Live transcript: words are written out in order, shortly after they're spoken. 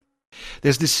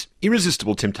There's this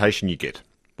irresistible temptation you get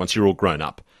once you're all grown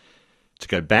up to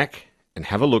go back and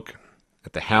have a look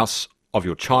at the house of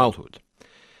your childhood.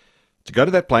 To go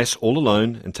to that place all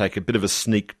alone and take a bit of a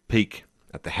sneak peek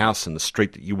at the house and the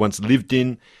street that you once lived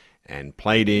in and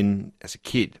played in as a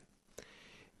kid.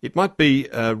 It might be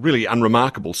a really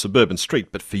unremarkable suburban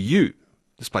street, but for you,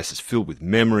 this place is filled with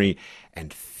memory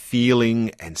and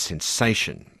feeling and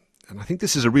sensation. And I think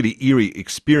this is a really eerie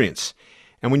experience.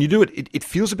 And when you do it, it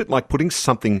feels a bit like putting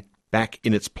something back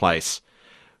in its place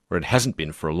where it hasn't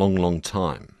been for a long, long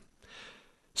time.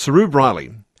 Saroo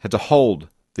Brierley had to hold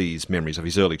these memories of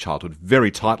his early childhood very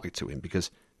tightly to him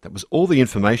because that was all the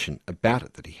information about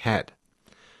it that he had.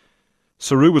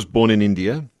 Saroo was born in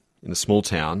India, in a small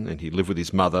town, and he lived with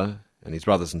his mother and his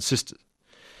brothers and sisters.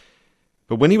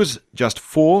 But when he was just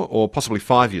 4 or possibly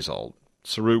 5 years old,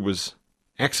 Saroo was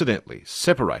accidentally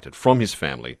separated from his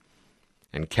family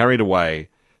and carried away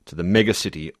to the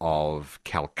megacity of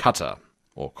Calcutta,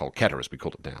 or Kolkata as we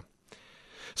call it now.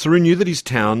 Saroo knew that his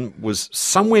town was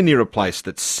somewhere near a place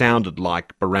that sounded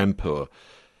like Berhampur,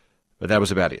 but that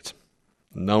was about it.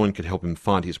 No one could help him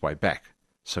find his way back,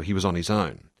 so he was on his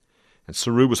own. And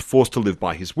Saroo was forced to live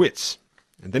by his wits.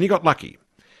 And then he got lucky.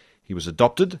 He was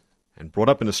adopted and brought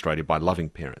up in Australia by loving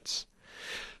parents.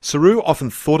 Saroo often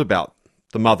thought about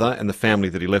the mother and the family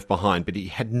that he left behind, but he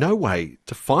had no way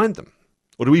to find them,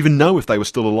 or to even know if they were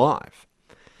still alive.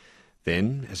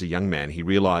 Then, as a young man, he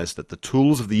realised that the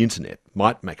tools of the internet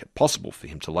might make it possible for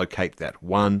him to locate that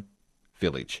one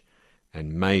village,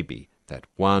 and maybe that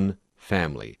one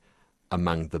family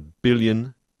among the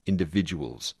billion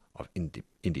individuals of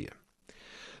India.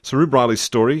 Saroo Brierley's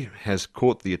story has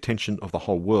caught the attention of the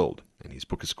whole world, and his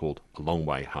book is called A Long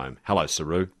Way Home. Hello,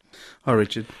 Saroo. Hi,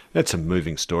 Richard. That's a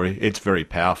moving story. It's very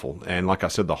powerful. And like I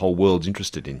said, the whole world's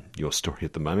interested in your story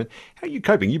at the moment. How are you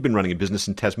coping? You've been running a business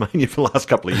in Tasmania for the last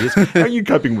couple of years. How are you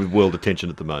coping with world attention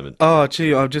at the moment? Oh,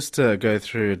 gee, I just go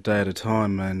through a day at a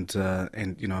time, and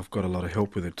you know, I've got a lot of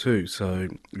help with it too. So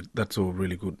that's all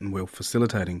really good and well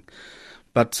facilitating.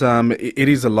 But it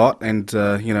is a lot, and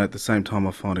you know, at the same time,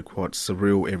 I find it quite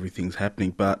surreal. Everything's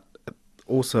happening, but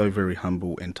also very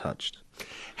humble and touched.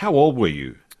 How old were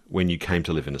you when you came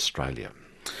to live in Australia?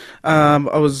 I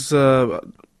was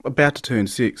about to turn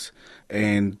 6,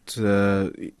 and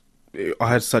I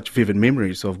had such vivid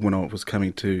memories of when I was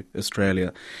coming to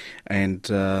Australia, and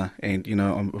you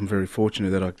know, I'm very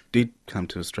fortunate that I did come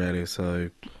to Australia. So,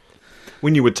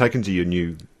 when you were taken to your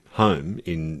new home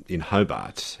in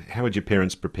Hobart, how had your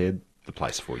parents prepared the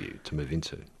place for you to move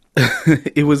into?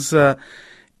 It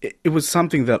was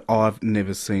something that I've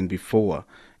never seen before,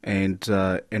 and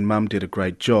Mum did a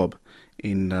great job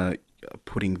in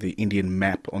putting the Indian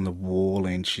map on the wall,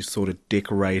 and she sort of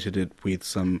decorated it with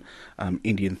some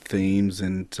Indian themes,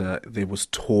 and there was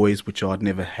toys which I'd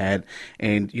never had,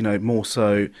 and you know, more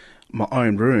so my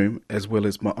own room as well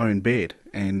as my own bed,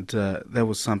 and that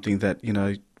was something that, you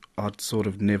know, I'd sort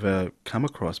of never come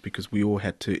across, because we all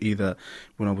had to either,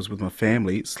 when I was with my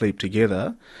family, sleep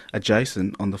together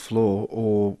adjacent on the floor,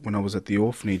 or when I was at the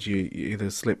orphanage, you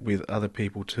either slept with other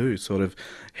people too, sort of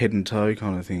head and toe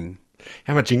kind of thing.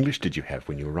 How much English did you have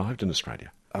when you arrived in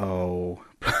Australia? Oh,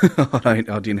 I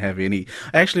didn't have any.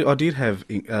 Actually, I did have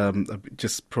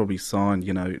just probably sign,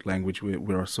 you know, language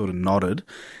where I sort of nodded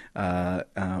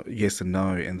yes and no,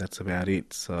 and that's about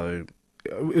it. So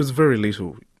it was very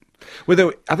little. Were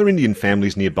there other Indian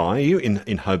families nearby you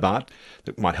in Hobart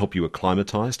that might help you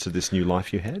acclimatise to this new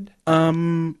life you had?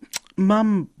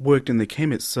 Mum worked in the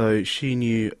chemist, so she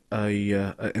knew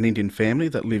an Indian family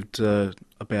that lived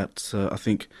about, I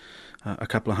think, a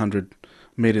couple of 100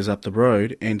 metres up the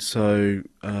road, and so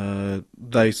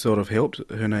they sort of helped.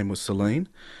 Her name was Celine,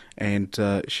 and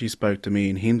she spoke to me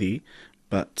in Hindi,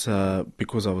 but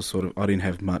because I didn't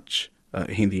have much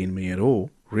Hindi in me at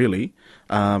all, really,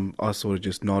 I sort of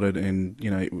just nodded, and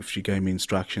you know, if she gave me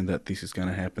instruction that this is going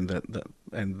to happen,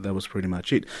 and that was pretty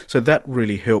much it. So that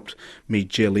really helped me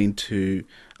gel into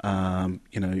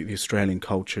you know, the Australian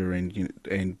culture, and you know,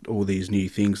 and all these new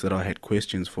things that I had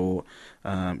questions for.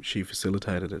 She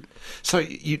facilitated it. So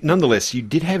nonetheless, you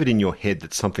did have it in your head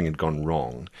that something had gone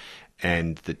wrong,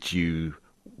 and that you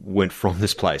went from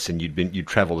this place, and you'd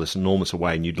travelled this enormous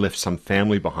way, and you'd left some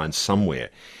family behind somewhere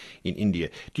in India.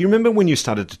 Do you remember when you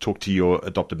started to talk to your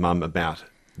adopted mum about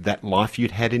that life you'd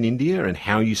had in India, and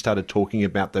how you started talking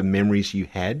about the memories you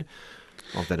had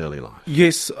of that early life?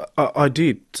 Yes, I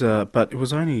did, but it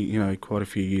was only, you know, quite a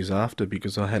few years after,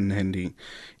 because I hadn't had any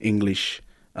English.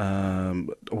 I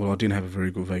didn't have a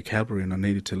very good vocabulary, and I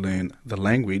needed to learn the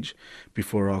language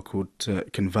before I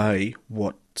could convey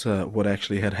what what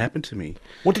actually had happened to me.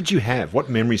 What did you have? What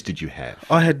memories did you have?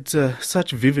 I had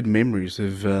such vivid memories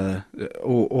of,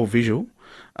 or visual,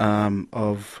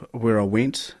 of where I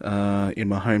went in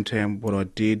my hometown, what I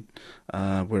did,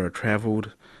 where I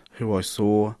travelled, who I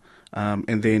saw,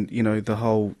 and then, the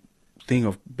whole thing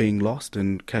of being lost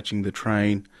and catching the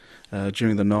train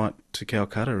during the night to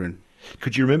Calcutta. And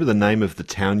Could you remember the name of the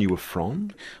town you were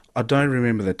from? I don't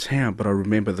remember the town, but I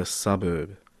remember the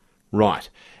suburb. Right.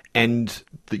 And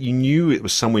that you knew it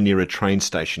was somewhere near a train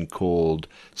station called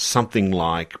something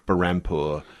like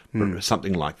Berhampur,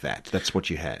 something like that. That's what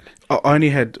you had. I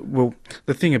only had, well,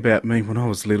 the thing about me when I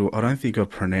was little, I don't think I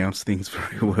pronounced things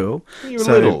very well. You were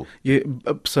little. Yeah,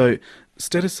 so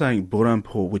instead of saying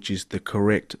Berhampur, which is the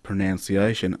correct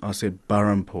pronunciation, I said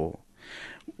Berhampur,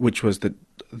 which was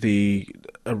the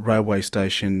railway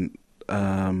station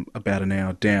about an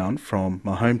hour down from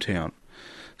my hometown.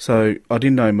 So I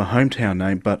didn't know my hometown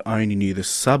name, but I only knew the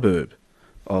suburb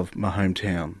of my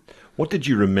hometown. What did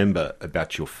you remember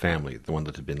about your family, the one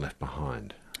that had been left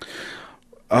behind?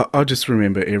 I just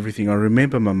remember everything. I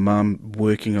remember my mum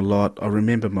working a lot. I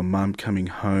remember my mum coming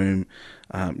home,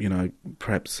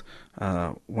 perhaps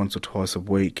once or twice a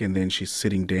week, and then she's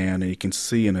sitting down, and you can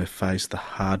see in her face the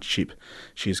hardship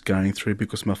she's going through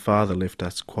because my father left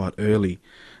us quite early,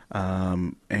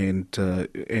 and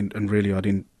really I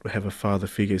didn't have a father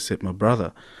figure except my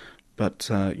brother.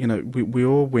 But, we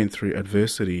all went through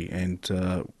adversity, and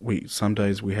some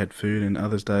days we had food, and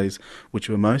other days, which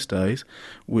were most days,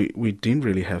 we didn't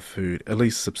really have food, at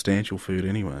least substantial food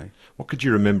anyway. What could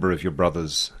you remember of your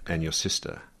brothers and your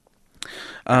sister?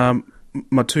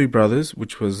 My two brothers,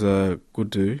 which was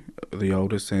Guddu, the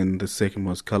oldest, and the second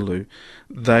was Kallu,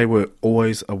 they were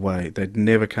always away. They'd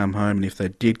never come home, and if they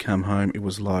did come home, it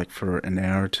was like for an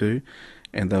hour or two,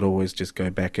 and they'd always just go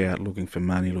back out looking for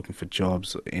money, looking for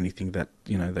jobs, anything that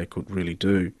they could really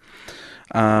do.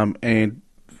 And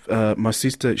my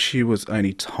sister, she was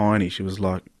only tiny. She was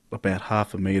like about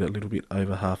half a metre, a little bit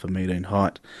over half a metre in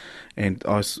height, and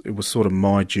it was sort of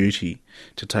my duty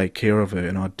to take care of her,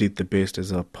 and I did the best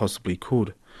as I possibly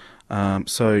could.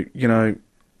 So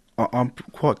I'm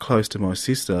quite close to my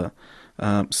sister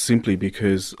simply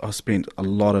because I spent a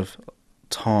lot of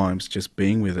times just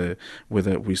being with her,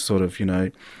 whether we sort of, in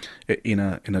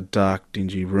a dark,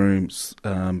 dingy room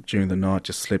during the night,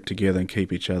 just slept together and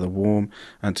keep each other warm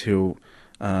until,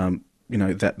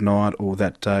 that night or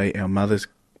that day our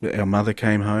mother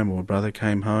came home or a brother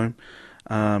came home.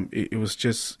 It was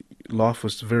just, life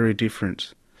was very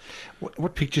different.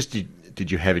 What pictures did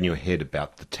you have in your head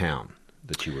about the town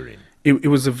that you were in? It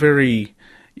was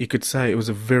you could say it was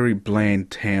a very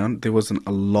bland town. There wasn't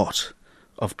a lot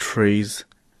of trees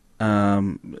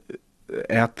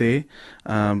out there.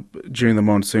 During the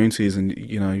monsoon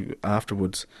season,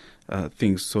 afterwards,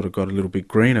 things sort of got a little bit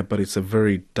greener, but it's a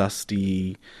very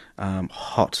dusty,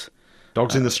 hot.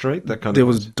 Dogs in the street, that kind of There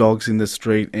was dogs in the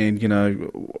street, and,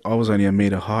 I was only a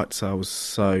metre height, so I was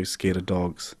so scared of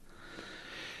dogs.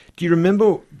 Do you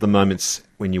remember the moments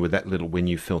when you were that little, when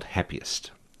you felt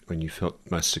happiest, when you felt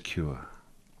most secure?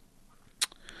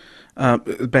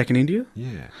 Back in India?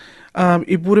 Yeah.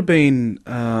 It would have been,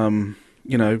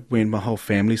 when my whole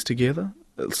family's together.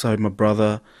 So my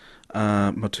brother,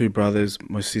 my two brothers,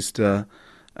 my sister,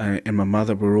 and my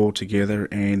mother were all together,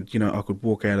 and, I could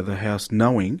walk out of the house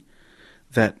knowing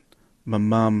that my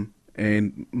mum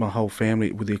and my whole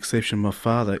family, with the exception of my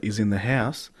father, is in the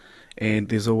house, and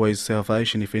there's always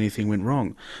salvation if anything went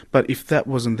wrong. But if that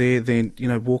wasn't there, then,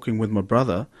 walking with my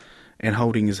brother and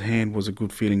holding his hand was a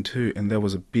good feeling too, and there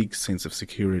was a big sense of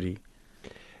security.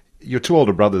 Your two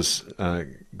older brothers,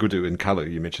 Guddu and Kallu,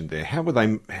 you mentioned there, how were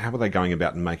they going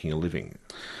about and making a living?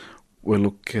 Well,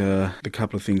 look, the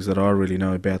couple of things that I really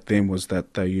know about them was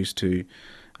that they used to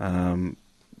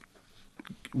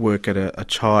work at a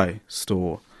chai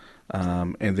store,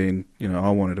 and then I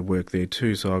wanted to work there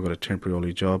too, so I got a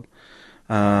temporary job,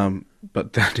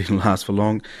 but that didn't last for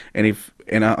long. And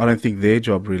I don't think their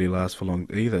job really lasts for long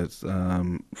either.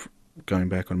 Going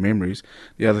back on memories,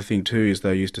 the other thing too is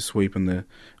they used to sweep on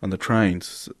the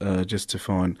trains just to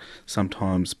find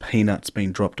sometimes peanuts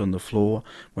being dropped on the floor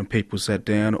when people sat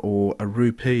down, or a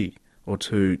rupee or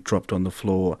two dropped on the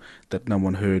floor that no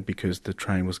one heard because the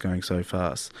train was going so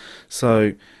fast.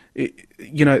 So,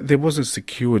 there wasn't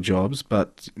secure jobs,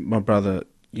 but my brother,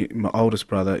 my oldest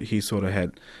brother, he sort of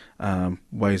had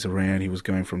ways around. He was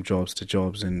going from jobs to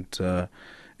jobs, and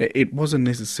it wasn't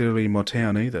necessarily in my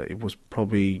town either. It was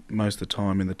probably most of the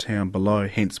time in the town below,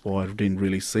 hence why I didn't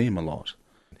really see him a lot.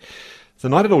 The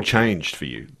night it all changed for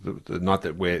you, the night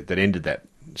that ended that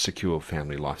secure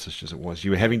family life such as it was.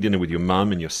 You were having dinner with your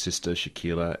mum and your sister,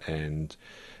 Shakila, and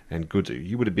And good.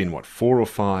 You would have been, what, 4 or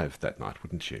 5 that night,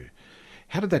 wouldn't you?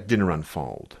 How did that dinner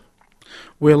unfold?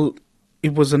 Well,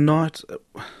 it was a night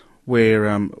where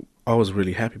I was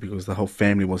really happy because the whole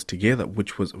family was together,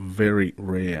 which was very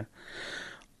rare.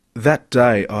 That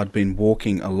day, I'd been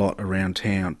walking a lot around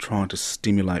town trying to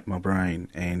stimulate my brain,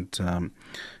 and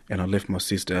I left my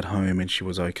sister at home, and she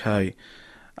was okay.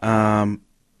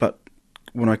 But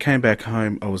when I came back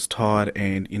home, I was tired,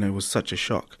 and it was such a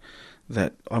shock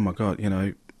that, oh my God,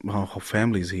 my whole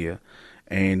family's here.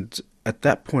 And at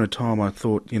that point in time, I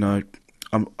thought,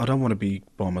 I don't want to be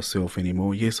by myself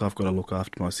anymore. Yes, I've got to look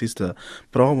after my sister,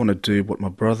 but I want to do what my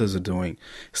brothers are doing,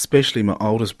 especially my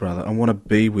oldest brother. I want to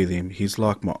be with him. He's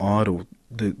like my idol,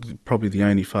 probably the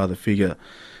only father figure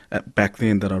back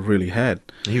then that I really had.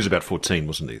 He was about 14,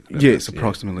 wasn't he? Yes,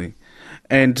 approximately.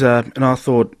 And I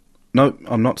thought, no,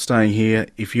 I'm not staying here.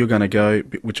 If you're going to go,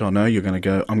 which I know you're going to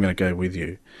go, I'm going to go with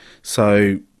you.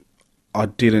 So I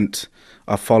didn't.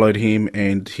 I followed him,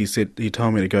 and he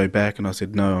told me to go back, and I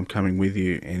said, no, I'm coming with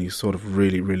you. And he sort of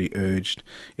really, really urged,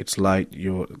 it's late,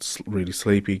 you're really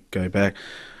sleepy, go back.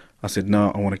 I said,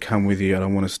 no, I want to come with you, I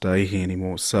don't want to stay here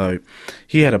anymore. So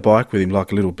he had a bike with him,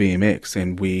 like a little BMX,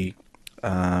 and we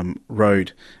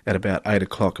rode at about 8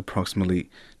 o'clock approximately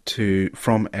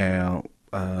from our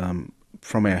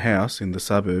house in the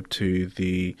suburb to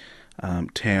the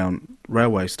town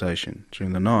railway station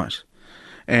during the night.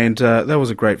 And that was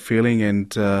a great feeling,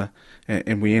 and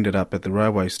we ended up at the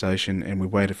railway station, and we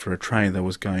waited for a train that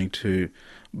was going to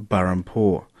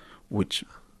Burrampore, which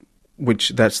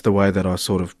that's the way that I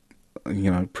sort of,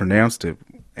 pronounced it.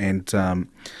 And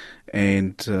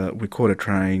we caught a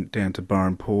train down to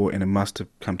Burrampore, and it must have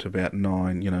come to about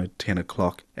 9, 10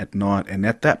 o'clock at night. And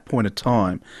at that point of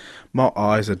time, my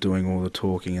eyes are doing all the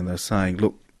talking, and they're saying,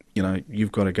 look,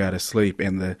 you've got to go to sleep,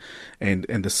 and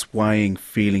the swaying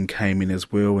feeling came in as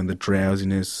well, and the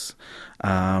drowsiness,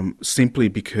 simply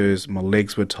because my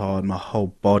legs were tired, my whole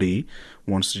body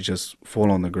wants to just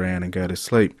fall on the ground and go to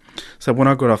sleep. So when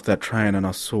I got off that train and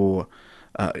I saw,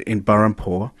 in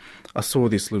Burrampore, I saw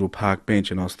this little park bench,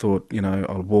 and I thought,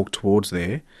 I'll walk towards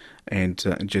there and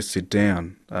just sit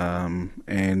down.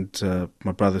 And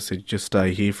my brother said, just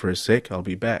stay here for a sec, I'll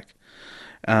be back.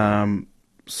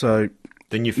 So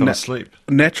then you fell asleep?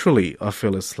 Naturally, I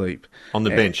fell asleep. On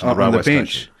the bench, in the railway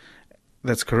station?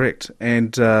 That's correct.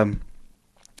 And I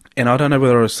don't know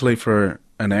whether I was asleep for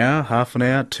an hour, half an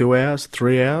hour, 2 hours,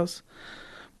 3 hours.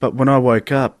 But when I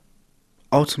woke up,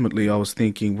 ultimately I was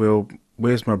thinking, well,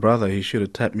 where's my brother? He should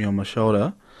have tapped me on my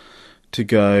shoulder to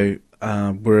go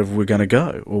wherever we're going to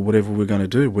go, or whatever we're going to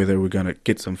do, whether we're going to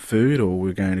get some food or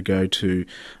we're going to go to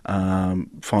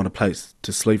find a place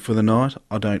to sleep for the night.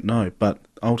 I don't know. But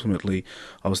ultimately,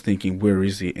 I was thinking, where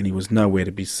is he? And he was nowhere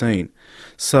to be seen.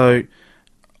 So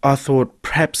I thought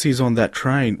perhaps he's on that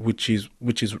train, which is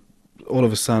all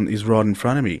of a sudden is right in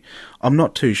front of me. I'm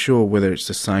not too sure whether it's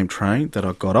the same train that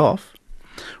I got off,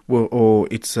 or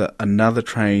it's another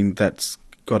train that's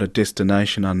got a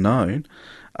destination unknown.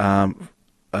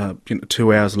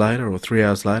 2 hours later or 3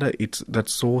 hours later,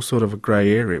 that's all sort of a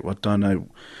grey area. I don't know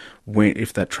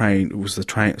if that train was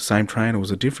the same train or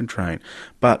was a different train,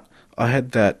 but I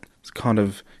had that kind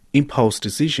of impulse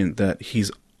decision that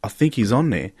I think he's on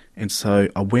there, and so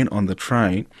I went on the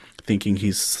train thinking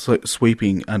he's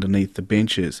sweeping underneath the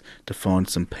benches to find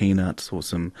some peanuts or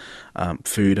some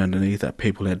food underneath that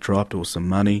people had dropped, or some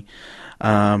money.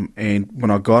 And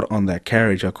when I got on that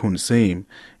carriage, I couldn't see him,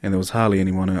 and there was hardly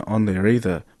anyone on there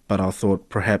either. But I thought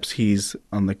perhaps he's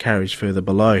on the carriage further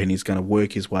below, and he's going to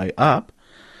work his way up.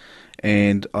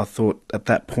 And I thought at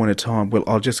that point in time, well,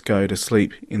 I'll just go to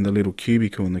sleep in the little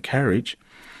cubicle in the carriage,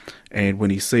 and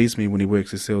when he sees me, when he works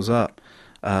himself up,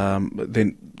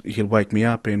 then he'll wake me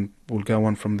up, and we'll go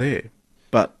on from there.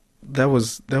 But that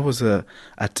was a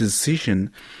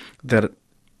decision that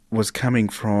was coming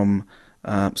from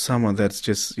someone that's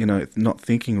just not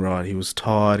thinking right. He was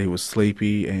tired, he was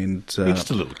sleepy, and you're just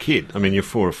a little kid. I mean, you're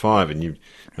 4 or 5, and you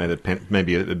made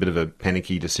maybe a bit of a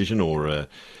panicky decision, or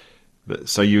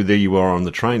so you are on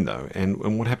the train though.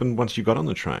 And what happened once you got on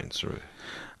the train, Saroo?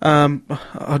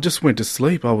 I just went to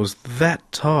sleep. I was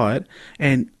that tired,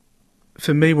 and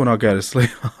for me, when I go to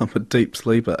sleep, I'm a deep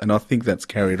sleeper, and I think that's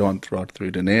carried on right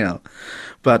through to now.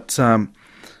 But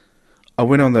I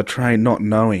went on the train not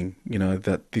knowing,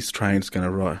 that this train's going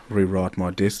to rewrite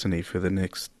my destiny for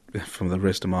the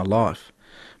rest of my life.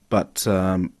 But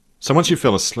so once you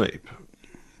fell asleep,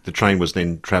 the train was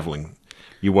then travelling.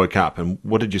 You woke up, and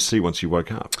what did you see once you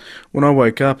woke up? When I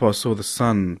woke up, I saw the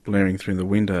sun blaring through the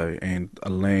window and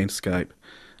a landscape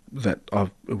that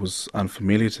it was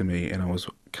unfamiliar to me, and I was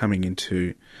coming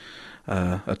into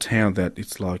a town that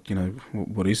it's like,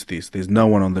 what is this? There's no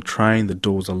one on the train. The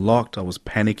doors are locked. I was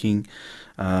panicking.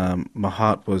 My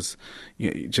heart was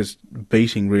just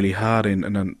beating really hard,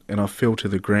 and I fell to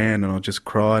the ground, and I just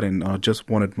cried, and I just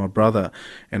wanted my brother,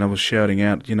 and I was shouting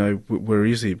out, where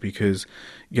is he? Because,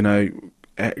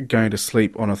 going to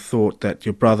sleep on a thought that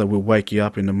your brother will wake you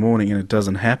up in the morning and it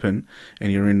doesn't happen,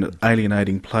 and you're in an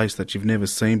alienating place that you've never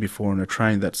seen before in a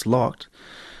train that's locked.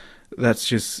 That's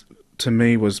just, to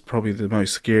me, was probably the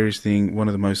most scariest thing, one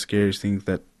of the most scariest things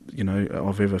that,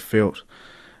 I've ever felt.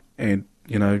 And,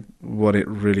 what it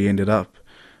really ended up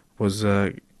was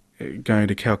going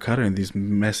to Calcutta in this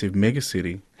massive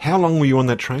megacity. How long were you on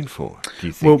that train for, do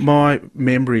you think? Well, my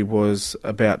memory was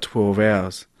about 12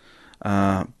 hours,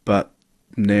 but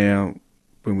now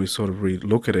when we sort of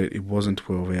look at it, it wasn't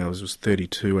 12 hours, it was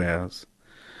 32 hours.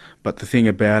 But the thing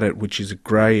about it, which is a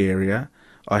grey area,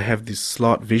 I have this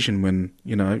slight vision when,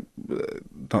 not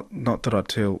that I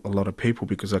tell a lot of people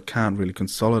because I can't really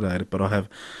consolidate it, but I have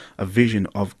a vision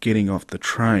of getting off the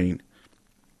train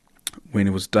when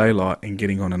it was daylight and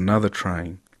getting on another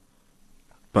train.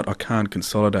 But I can't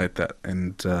consolidate that.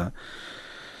 And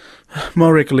my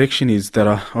recollection is that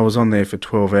I was on there for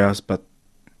 12 hours, but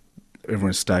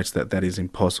everyone states that that is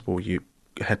impossible. You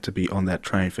had to be on that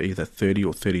train for either 30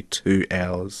 or 32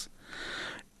 hours.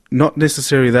 Not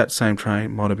necessarily that same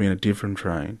train, might have been a different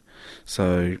train.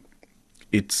 So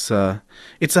it's a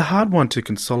hard one to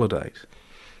consolidate.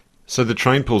 So the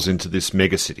train pulls into this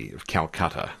megacity of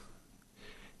Calcutta.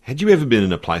 Had you ever been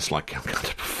in a place like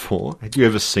Calcutta before? Had you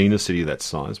ever seen a city that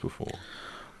size before?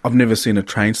 I've never seen a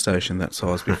train station that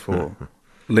size before,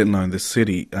 let alone the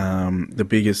city. The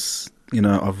biggest,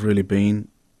 I've really been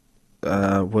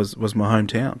was my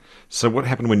hometown. So what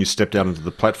happened when you stepped out onto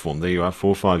the platform? There you are,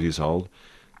 4 or 5 years old.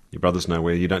 Your brother's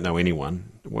nowhere. You don't know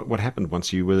anyone. What happened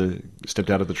once you stepped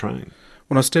out of the train?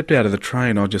 When I stepped out of the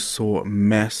train, I just saw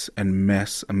mass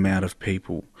amount of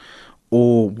people,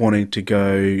 all wanting to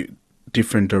go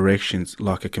different directions,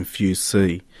 like a confused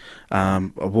sea. I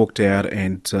walked out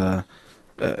and I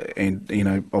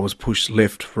was pushed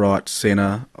left, right,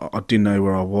 centre. I didn't know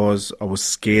where I was. I was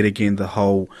scared again. The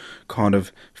whole kind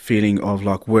of feeling of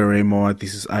like, where am I?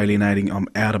 This is alienating. I'm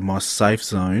out of my safe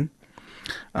zone.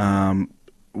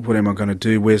 What am I going to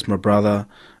do? Where's my brother?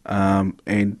 I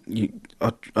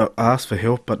asked for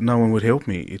help, but no one would help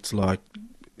me. It's like,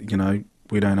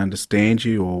 we don't understand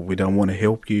you, or we don't want to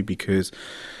help you because...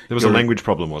 There was a language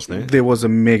problem, was there? There was a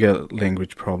mega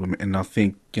language problem, and I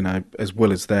think, as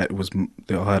well as that,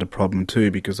 I had a problem too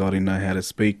because I didn't know how to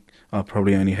speak. I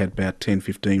probably only had about 10,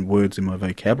 15 words in my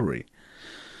vocabulary.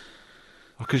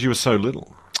 Because you were so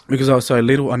little. Because I was so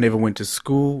little, I never went to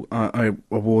school. I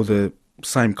wore the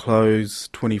same clothes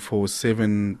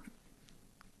 24/7,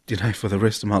 for the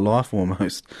rest of my life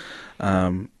almost,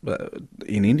 in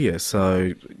India.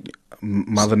 So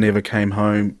mother never came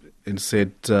home and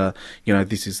said,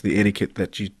 this is the etiquette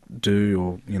that you do,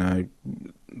 or,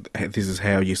 this is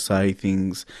how you say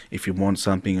things if you want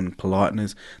something, and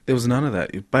politeness. There was none of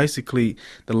that. Basically,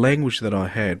 the language that I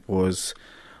had was,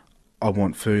 I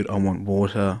want food, I want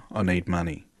water, I need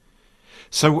money.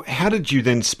 So how did you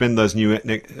then spend those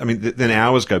then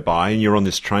hours go by and you're on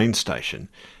this train station.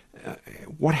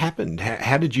 What happened?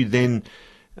 How did you then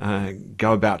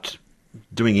go about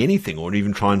doing anything, or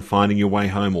even try and finding your way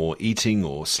home, or eating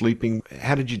or sleeping?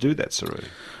 How did you do that, Saroo?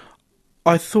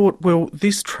 I thought, well,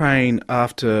 this train,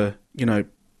 after,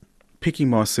 picking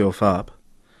myself up,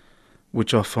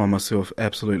 which I find myself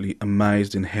absolutely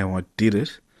amazed in how I did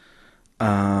it,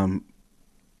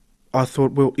 I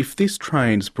thought, well, if this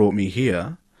train's brought me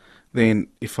here, then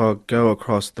if I go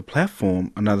across the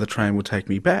platform, another train will take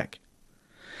me back.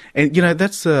 And,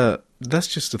 that's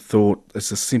just a thought.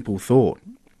 It's a simple thought.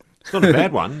 It's not a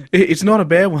bad one. It's not a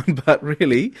bad one, but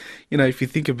really, if you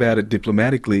think about it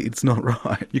diplomatically, it's not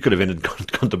right. You could have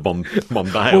gone to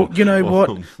Bombay. Well, you know what?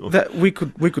 That we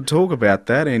could talk about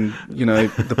that, and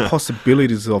the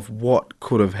possibilities of what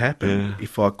could have happened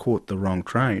if I caught the wrong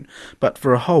train. But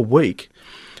for a whole week,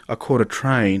 I caught a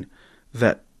train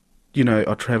that,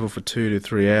 I travelled for 2 to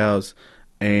 3 hours,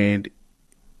 and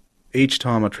each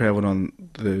time I travelled on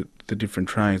the different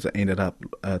trains, I ended up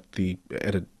at the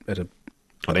end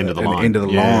of the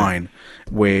line,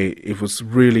 where it was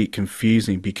really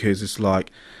confusing, because it's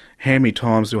like, how many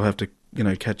times do I have to,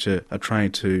 catch a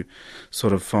train to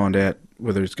sort of find out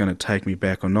whether it's going to take me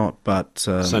back or not? But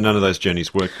so none of those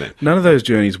journeys worked then? None of those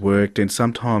journeys worked, and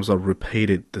sometimes I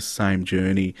repeated the same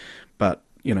journey, but,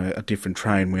 a different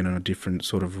train went on a different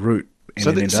sort of route, and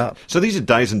ended up. So these are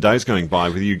days and days going by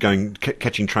with you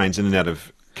catching trains in and out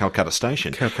of Calcutta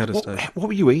Station. Calcutta Station. What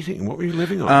were you eating? What were you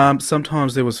living on?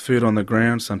 Sometimes there was food on the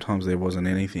ground, sometimes there wasn't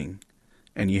anything,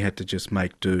 and you had to just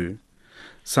make do.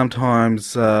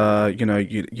 Sometimes,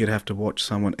 you'd have to watch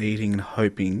someone eating and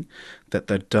hoping that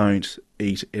they don't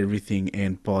eat everything,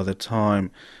 and by the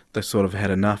time they sort of had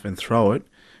enough and throw it,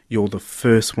 you're the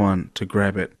first one to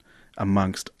grab it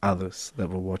amongst others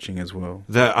that were watching as well.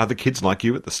 There are other kids like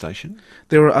you at the station?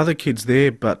 There were other kids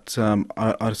there, but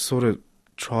I sort of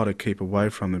try to keep away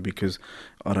from them because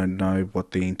I don't know what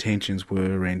the intentions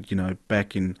were, and,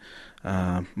 back in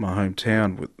my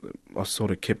hometown, I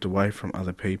sort of kept away from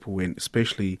other people, and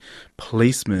especially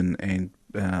policemen and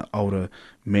older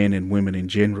men and women in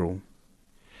general.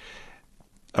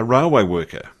 A railway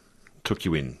worker took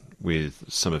you in with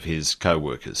some of his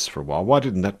co-workers for a while. Why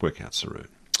didn't that work out, Saroo?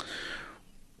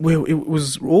 Well, it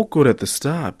was all good at the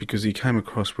start because he came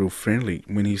across real friendly.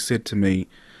 When he said to me,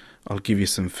 "I'll give you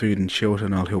some food and shelter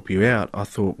and I'll help you out," I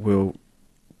thought, well,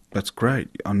 that's great.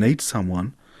 I need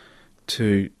someone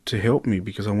to help me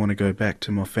because I want to go back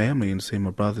to my family and see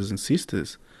my brothers and sister.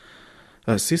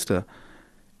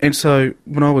 And so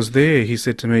when I was there, he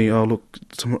said to me, "Oh, look,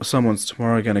 someone's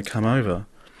tomorrow going to come over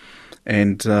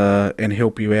and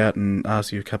help you out and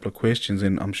ask you a couple of questions,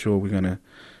 and I'm sure we're going to,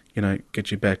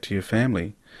 get you back to your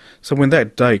family." So when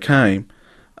that day came,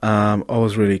 I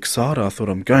was really excited. I thought,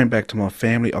 I'm going back to my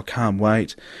family. I can't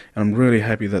wait. And I'm really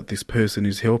happy that this person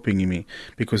is helping me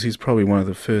because he's probably one of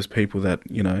the first people that,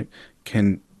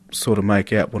 can sort of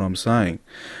make out what I'm saying.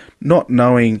 Not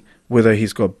knowing whether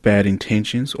he's got bad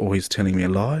intentions or he's telling me a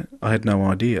lie, I had no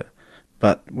idea.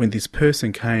 But when this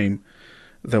person came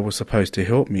that was supposed to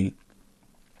help me,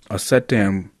 I sat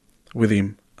down with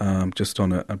him just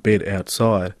on a bed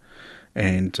outside,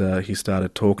 and he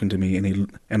started talking to me,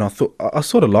 and I thought I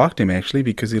sort of liked him actually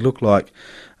because he looked like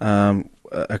a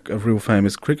real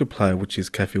famous cricket player, which is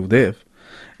Kafil Dev,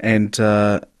 and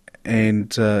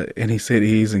he said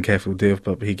he isn't Kafil Dev,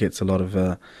 but he gets a lot of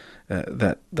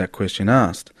that question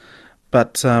asked.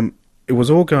 But it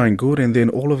was all going good, and then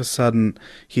all of a sudden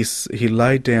he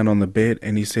laid down on the bed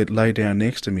and he said, "Lay down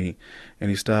next to me," and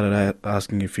he started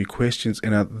asking a few questions,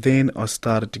 and then I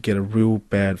started to get a real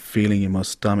bad feeling in my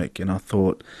stomach, and I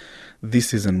thought,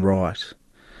 this isn't right.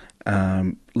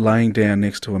 Laying down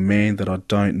next to a man that I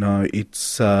don't know,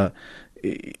 it's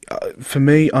for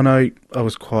me, I know I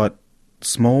was quite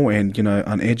small and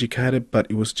uneducated, but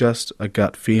it was just a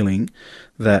gut feeling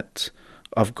that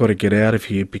I've got to get out of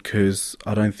here because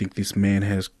I don't think this man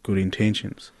has good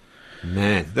intentions.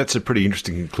 Man, that's a pretty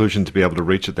interesting conclusion to be able to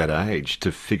reach at that age,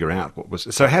 to figure out what was...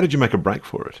 So how did you make a break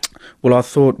for it? Well, I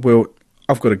thought,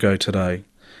 I've got to go today.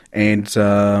 And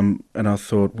I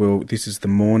thought, this is the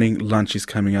morning, lunch is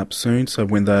coming up soon, so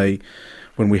when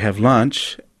we have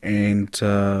lunch, and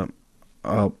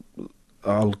I'll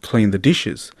clean the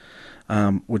dishes,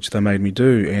 which they made me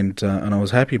do, and I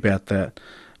was happy about that.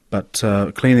 But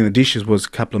cleaning the dishes was a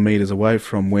couple of metres away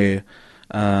from where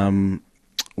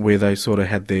they sort of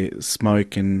had their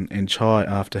smoke and chai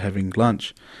after having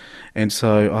lunch. And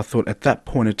so I thought at that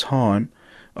point of time,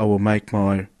 I will make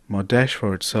my dash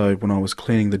for it. So when I was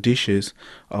cleaning the dishes,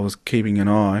 I was keeping an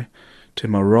eye to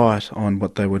my right on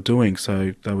what they were doing.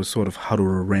 So they were sort of huddled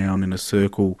around in a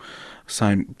circle,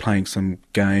 playing some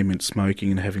game and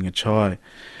smoking and having a chai.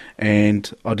 And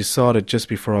I decided just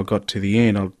before I got to the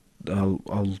end, I'll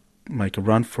make a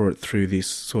run for it through this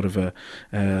sort of a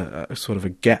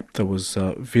gap that was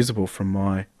visible from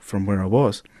where I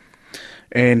was,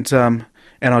 and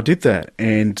I did that,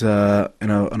 and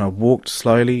I walked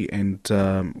slowly and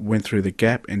went through the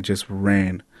gap and just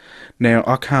ran. Now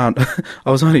I can't.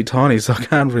 I was only tiny, so I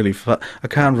can't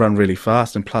run really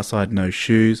fast, and plus I had no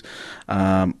shoes.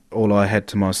 All I had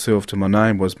to myself, to my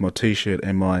name, was my t-shirt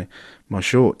and my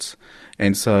shorts,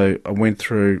 and so I went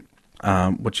through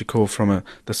what you call from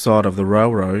the side of the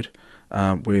railroad,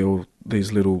 where all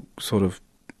these little sort of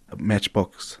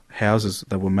matchbox houses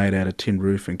that were made out of tin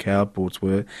roof and cardboards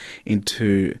were,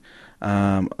 into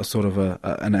a sort of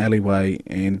an alleyway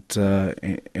and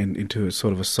into a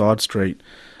sort of a side street.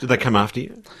 Did they come after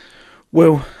you?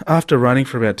 Well, after running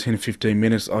for about 10-15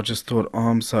 minutes, I just thought,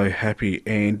 I'm so happy,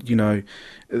 and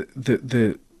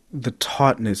the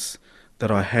tightness that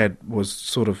I had was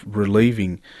sort of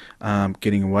relieving,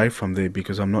 getting away from there,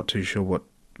 because I'm not too sure what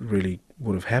really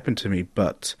would have happened to me.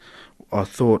 But I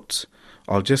thought,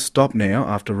 I'll just stop now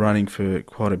after running for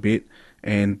quite a bit,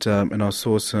 and I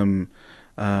saw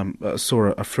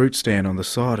a fruit stand on the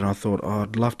side, and I thought,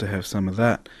 I'd love to have some of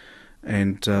that.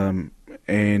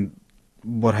 And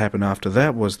what happened after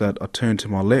that was that I turned to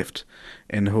my left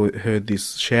and heard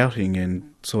this shouting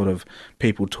and sort of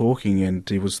people talking, and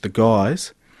it was the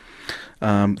guys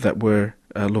that were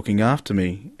looking after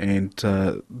me, and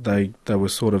they were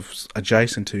sort of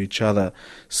adjacent to each other,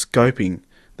 scoping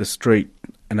the street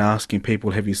and asking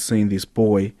people, "Have you seen this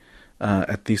boy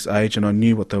at this age?" And I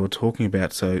knew what they were talking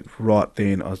about, so right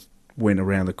then I went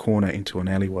around the corner into an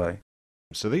alleyway.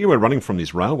 So there you were running from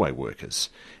these railway workers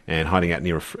and hiding out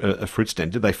near a fruit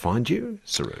stand. Did they find you,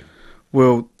 Saroo?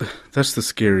 Well, that's the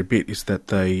scary bit, is that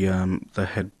they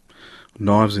had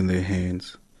knives in their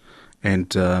hands,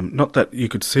 and not that you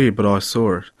could see it, but I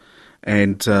saw it.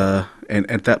 And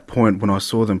at that point, when I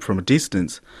saw them from a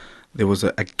distance, there was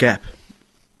a gap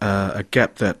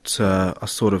that I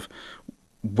sort of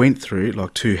went through,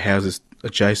 like two houses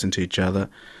adjacent to each other,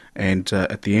 and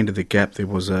at the end of the gap there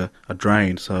was a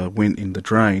drain, so I went in the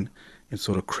drain and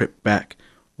sort of crept back,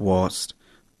 whilst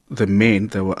the men,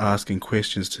 they were asking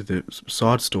questions to the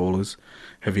side stallers.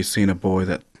 "Have you seen a boy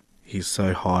that he's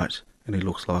so height and he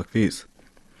looks like this?"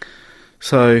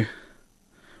 So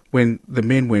when the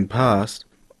men went past,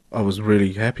 I was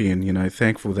really happy and,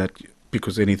 thankful that,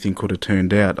 because anything could have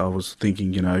turned out, I was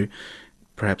thinking,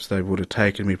 perhaps they would have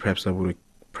taken me, perhaps they would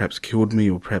have killed me,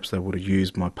 or perhaps they would have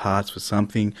used my parts for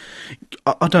something.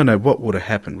 I don't know what would have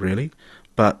happened, really.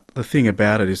 But the thing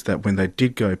about it is that when they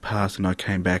did go past and I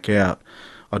came back out,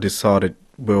 I decided,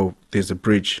 well, there's a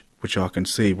bridge which I can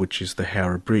see, which is the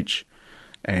Howrah Bridge.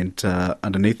 And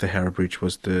underneath the Howrah Bridge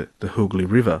was the Hooghly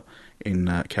River in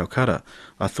Calcutta.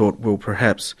 I thought, well,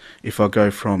 perhaps if I go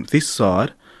from this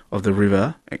side of the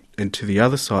river and to the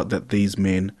other side, that these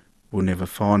men will never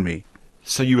find me.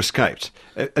 So you escaped.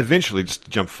 Eventually, just to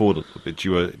jump forward a little bit,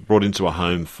 you were brought into a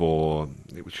home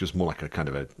which was more like a kind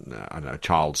of a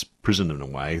child's prison in a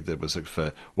way. That was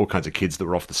for all kinds of kids that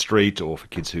were off the street, or for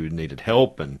kids who needed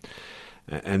help, and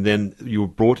then you were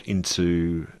brought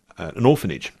into an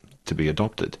orphanage to be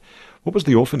adopted. What was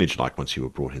the orphanage like once you were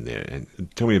brought in there? And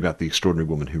tell me about the extraordinary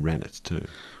woman who ran it too.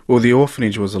 Well, the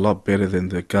orphanage was a lot better than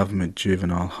the government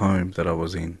juvenile home that I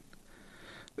was in.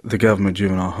 The government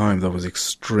juvenile home, that was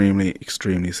extremely,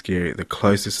 extremely scary. The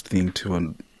closest thing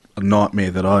to a nightmare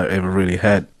that I ever really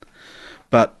had.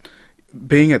 But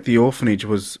being at the orphanage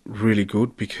was really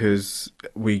good, because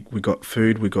we got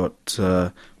food, we got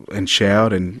and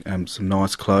showered, and some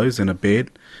nice clothes and a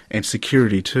bed and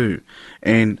security too.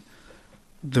 And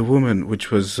the woman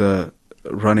which was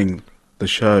running the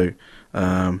show,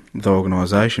 the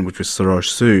organisation, which was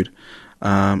Adoptee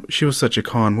Saroo, she was such a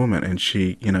kind woman, and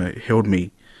she held me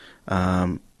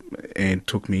and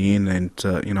took me in, and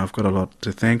I've got a lot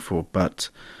to thank for. But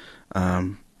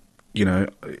I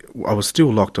was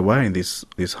still locked away in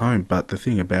this home. But the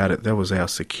thing about it, that was our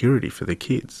security for the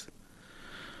kids.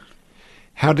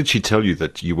 How did she tell you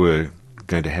that you were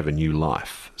going to have a new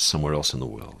life somewhere else in the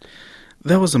world?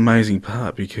 That was an amazing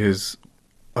part, because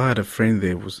I had a friend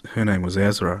there. Her name was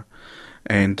Azra,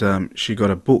 and she got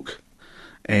a book,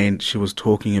 and she was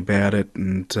talking about it,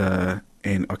 and I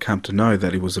come to know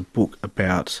that it was a book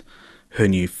about her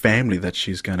new family that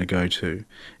she's going to go to.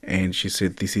 And she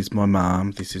said, "This is my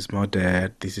mum, this is my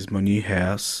dad, this is my new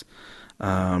house."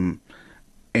 And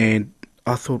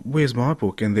I thought, where's my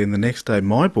book? And then the next day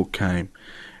my book came,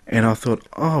 and I thought,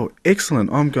 oh,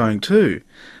 excellent, I'm going too.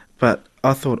 But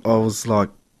I thought I was like,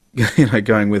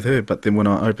 going with her. But then when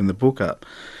I opened the book up,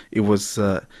 it was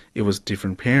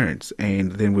different parents,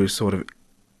 and then we were sort of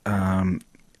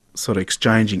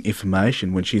exchanging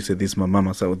information. When she said, "This is my mum,"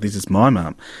 I said, "Well, this is my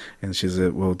mum." And she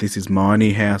said, "Well, this is my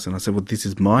new house." And I said, "Well, this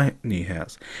is my new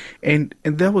house." And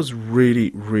that was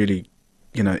really, really,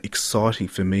 exciting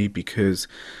for me, because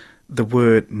the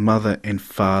word mother and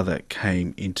father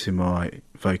came into my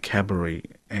vocabulary,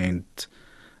 and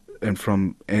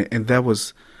that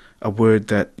was a word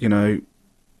that,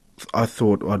 I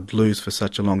thought I'd lose for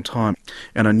such a long time.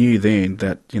 And I knew then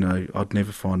that, I'd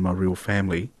never find my real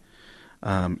family.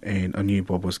 And I knew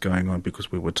what was going on,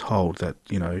 because we were told that,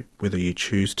 whether you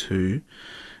choose to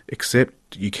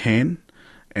accept, you can,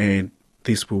 and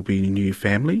this will be your new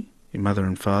family, your mother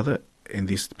and father, in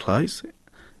this place,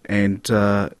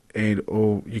 or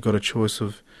you got a choice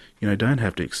of, don't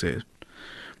have to accept.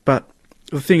 But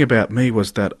the thing about me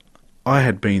was that I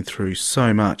had been through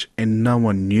so much, and no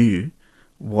one knew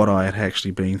what I had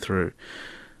actually been through.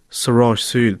 Adoptee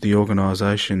Saroo, the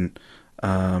organisation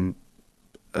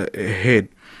head,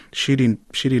 she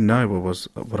didn't know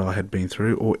what I had been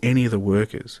through, or any of the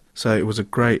workers. So it was a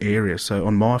grey area. So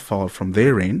on my file from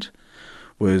their end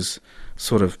was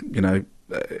sort of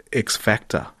X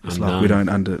factor. It's like we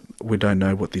don't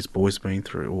know what this boy's been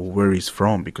through, or where he's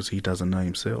from, because he doesn't know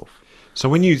himself. So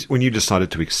when you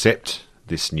decided to accept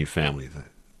this new family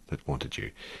that wanted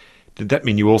you, did that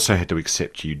mean you also had to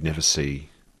accept you'd never see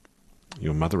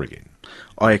your mother again?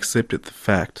 I accepted the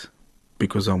fact,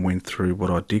 because I went through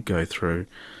what I did go through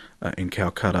in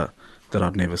Calcutta, that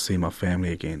I'd never see my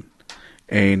family again.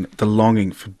 And the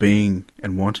longing for being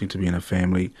and wanting to be in a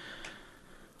family,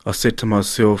 I said to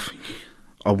myself,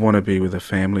 I want to be with a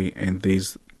family, and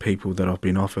these people that I've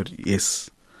been offered, yes,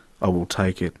 I will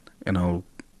take it. And I'll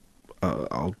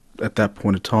at that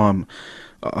point of time,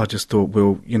 I just thought,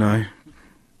 well, you know,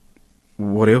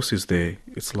 what else is there?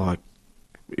 It's like,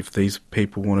 if these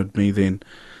people wanted me, then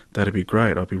that'd be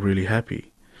great. I'd be really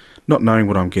happy. Not knowing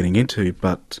what I'm getting into,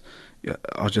 but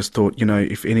I just thought, you know,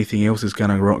 if anything else is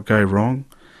going to go wrong,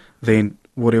 then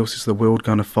what else is the world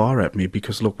going to fire at me?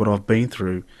 Because look what I've been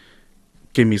through.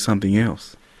 Give me something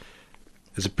else.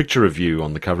 There's a picture of you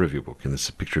on the cover of your book, and there's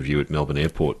a picture of you at Melbourne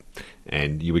Airport,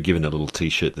 and you were given a little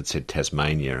T-shirt that said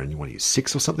Tasmania, and what are you,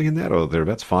 6 or something in that, or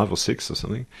thereabouts, 5 or 6 or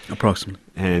something? Approximately.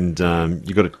 And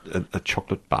you got a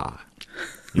chocolate bar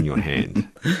in your hand,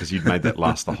 because you'd made that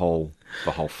last the whole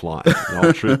flight, the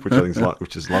whole trip,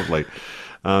 which is lovely.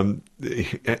 And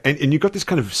you got this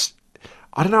kind of,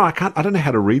 I don't know, I don't know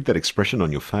how to read that expression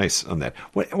on your face on that.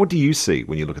 What do you see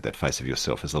when you look at that face of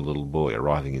yourself as a little boy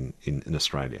arriving in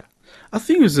Australia? I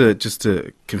think it was just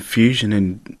a confusion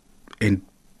and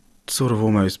sort of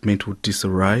almost mental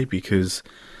disarray, because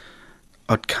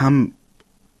I'd come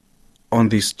on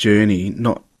this journey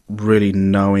not really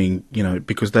knowing, you know,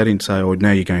 because they didn't say, oh,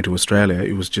 now you're going to Australia.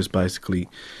 It was just basically,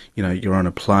 you know, you're on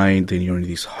a plane, then you're in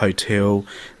this hotel,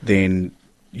 then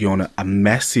you're on a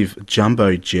massive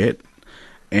jumbo jet,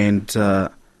 and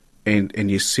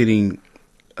you're sitting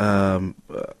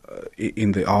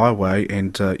in the aisle,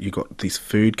 and you got this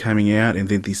food coming out, and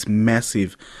then this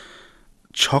massive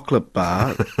chocolate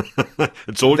bar.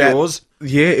 It's all yours?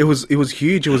 Yeah, it was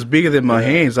huge. It was bigger than my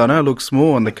hands. I know it looks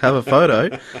small on the cover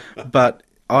photo, but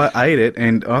I ate it,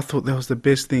 and I thought that was the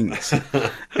best thing.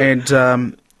 And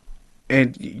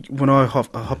when I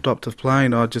hopped up to the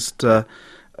plane, I just the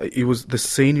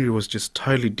scenery was just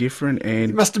totally different,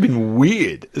 and it must have been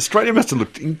weird. Australia must have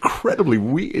looked incredibly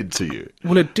weird to you.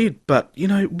 Well, it did, but you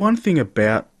know, one thing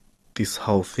about this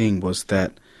whole thing was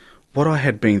that what I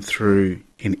had been through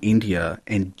in India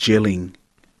and gelling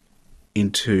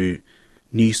into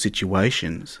new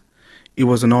situations, it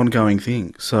was an ongoing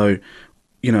thing. So,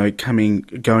 you know,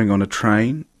 going on a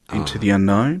train into the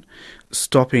unknown,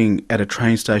 stopping at a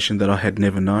train station that I had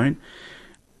never known,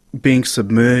 being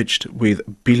submerged with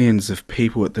billions of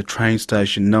people at the train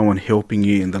station, no one helping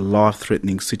you in the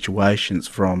life-threatening situations,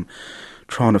 from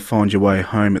trying to find your way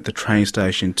home at the train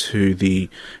station to the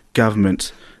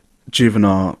government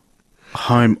juvenile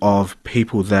home of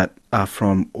people that are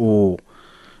from all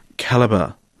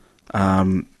calibre.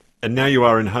 And now you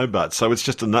are in Hobart, so it's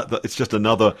just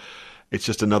another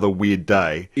weird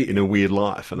day in a weird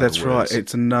life. That's right.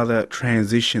 It's another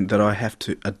transition that I have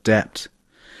to adapt.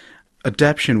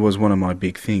 Adaptation was one of my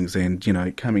big things, and you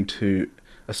know, coming to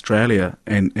Australia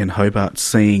and Hobart,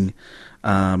 seeing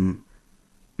the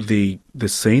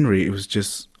scenery, it was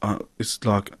just it's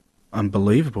like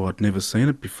unbelievable. I'd never seen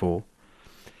it before.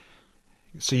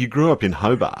 So you grew up in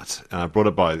Hobart, brought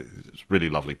up by really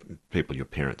lovely people, your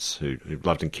parents, who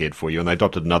loved and cared for you, and they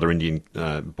adopted another Indian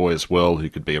boy as well, who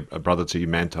could be a brother to you,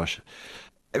 Mantosh.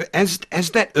 As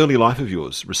that early life of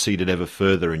yours receded ever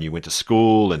further, and you went to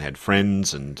school and had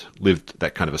friends and lived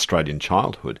that kind of Australian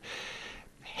childhood,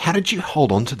 how did you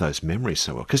hold on to those memories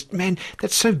so well? Because, man,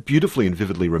 that's so beautifully and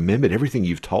vividly remembered, everything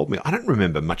you've told me. I don't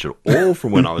remember much at all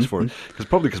from when I was 4,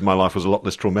 probably because my life was a lot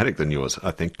less traumatic than yours,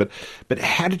 I think. But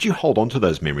how did you hold on to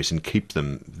those memories and keep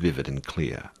them vivid and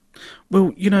clear?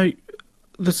 Well, you know,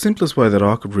 the simplest way that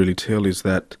I could really tell is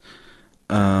that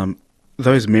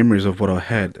those memories of what I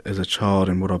had as a child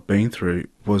and what I've been through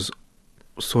was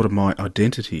sort of my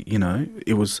identity, you know.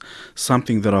 It was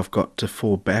something that I've got to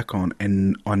fall back on,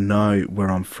 and I know where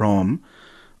I'm from,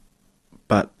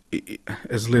 but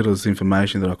as little as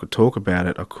information that I could talk about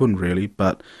it, I couldn't really.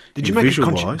 But did you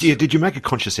make a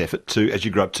conscious effort to, as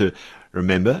you grew up, to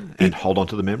remember and hold on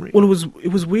to the memory? Well,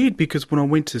 it was weird, because when I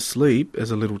went to sleep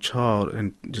as a little child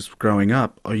and just growing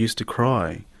up, I used to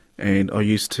cry, and I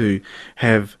used to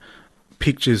have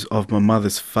pictures of my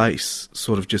mother's face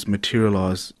sort of just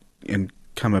materialise and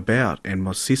come about, and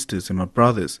my sisters and my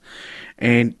brothers.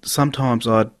 And sometimes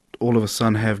I'd all of a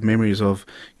sudden have memories of,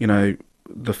 you know,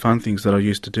 the fun things that I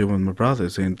used to do with my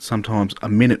brothers, and sometimes a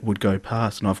minute would go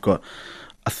past and I've got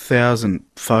 1,000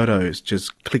 photos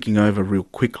just clicking over real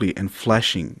quickly and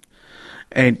flashing.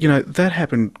 And, you know, that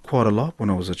happened quite a lot when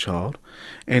I was a child.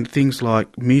 And things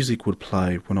like music would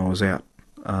play when I was out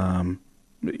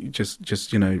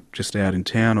just out in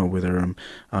town, or whether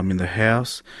I'm in the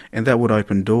house, and that would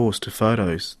open doors to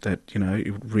photos that,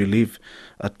 it would relive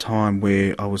a time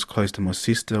where I was close to my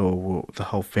sister, or the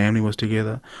whole family was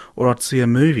together, or I'd see a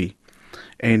movie,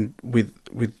 and with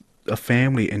a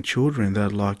family and children,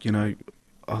 that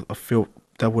I felt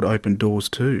that would open doors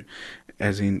too,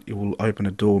 as in it will open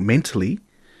a door mentally,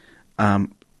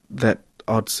 that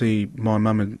I'd see my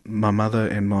mother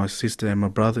and my sister and my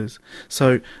brothers.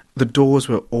 So the doors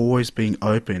were always being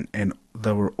open, and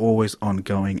they were always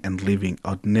ongoing and living.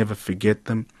 I'd never forget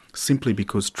them, simply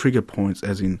because trigger points,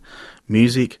 as in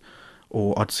music,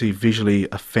 or I'd see visually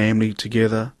a family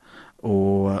together,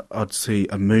 or I'd see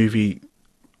a movie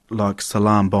like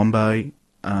Salam Bombay,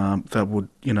 that would,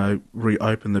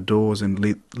 reopen the doors and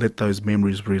let those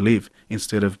memories relive,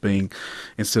 instead of being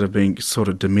sort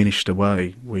of diminished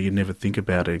away, where you never think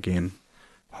about it again.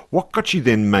 What got you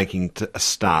then making a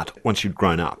start, once you'd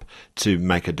grown up, to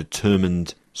make a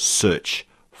determined search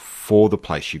for the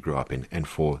place you grew up in and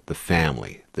for the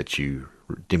family that you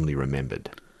dimly remembered?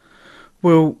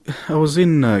 Well, I was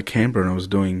in Canberra, and I was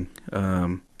doing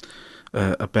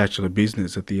a Bachelor of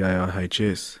Business at the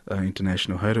AIHS,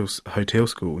 International Hotel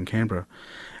School in Canberra.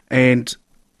 And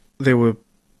there were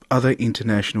other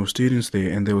international students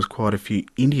there, and there was quite a few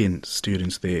Indian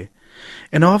students there.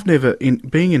 And I've never,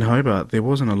 being in Hobart, there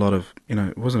wasn't a lot of,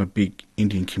 it wasn't a big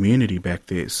Indian community back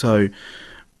there. So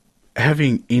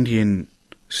having Indian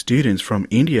students from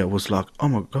India was like, oh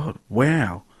my God,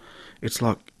 wow. It's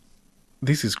like,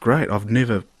 this is great. I've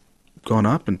never gone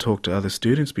up and talked to other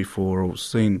students before, or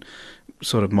seen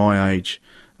sort of my age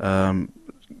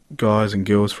guys and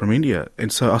girls from India.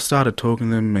 And so I started talking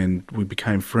to them, and we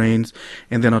became friends,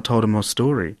 and then I told them my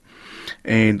story.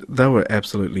 And they were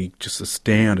absolutely just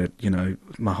astounded,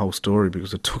 my whole story,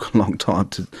 because it took a long time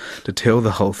to tell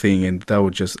the whole thing, and they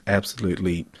were just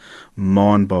absolutely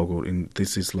mind-boggled. And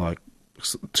this is like,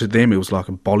 to them, it was like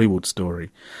a Bollywood story.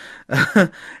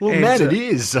 Well, and, man, it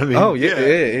is. I mean,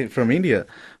 yeah, from India.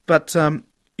 But, I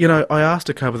asked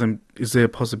a couple of them, is there a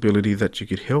possibility that you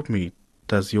could help me?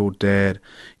 Does your dad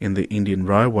in the Indian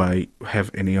Railway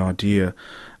have any idea,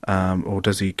 or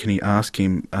can he ask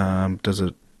him, does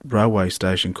a railway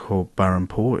station called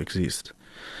Berhampore exist?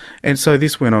 And so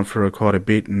this went on for quite a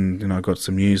bit, and I got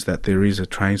some news that there is a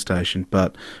train station,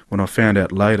 but when I found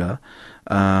out later,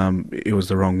 it was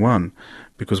the wrong one,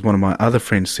 because one of my other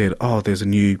friends said, oh, there's a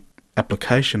new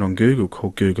application on Google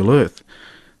called Google Earth.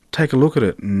 Take a look at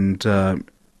it. And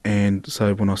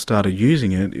so when I started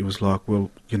using it, it was like, well,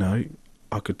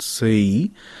 I could see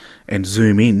and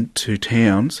zoom in to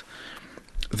towns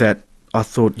that I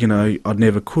thought, I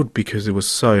never could, because it was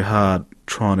so hard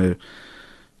trying to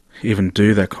even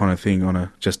do that kind of thing on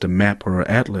just a map or an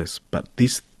atlas. But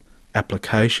this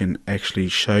application actually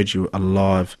showed you a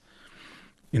live,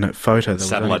 photo. That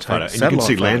satellite photo. And you can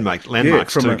see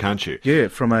landmarks too, can't you? Yeah,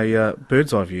 from a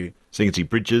bird's eye view. So you can see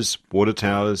bridges, water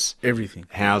towers, everything,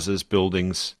 houses,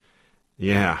 buildings.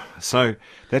 Yeah. So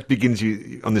that begins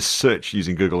you on this search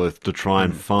using Google Earth to try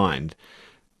and find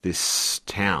this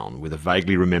town with a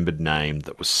vaguely remembered name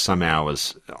that was some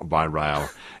hours by rail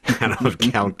out of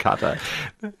Calcutta.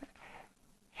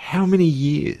 How many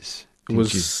years? It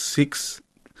was 6.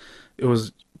 It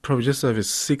was probably just over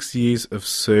 6 years of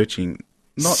searching.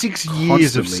 Not 6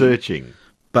 years of searching.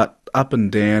 But up and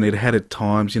down. It had at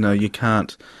times, you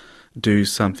can't do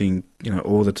something,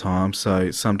 all the time.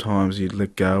 So sometimes you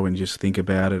let go and just think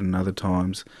about it, and other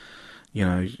times,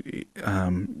 you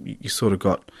sort of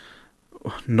got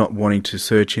not wanting to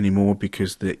search anymore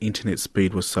because the internet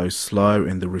speed was so slow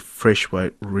and the refresh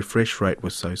rate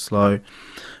was so slow.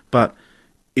 But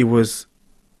it was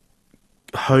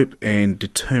hope and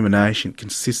determination,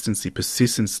 consistency,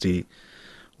 persistency,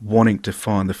 wanting to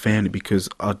find the family, because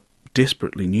I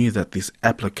desperately knew that this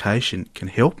application can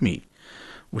help me,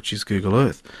 which is Google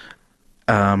Earth.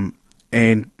 And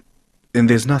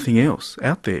there's nothing else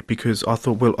out there, because I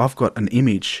thought, well, I've got an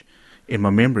image in my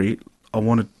memory. I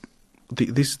wanted,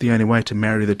 this is the only way to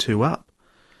marry the two up.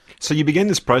 So you began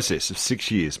this process of 6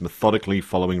 years methodically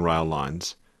following rail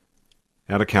lines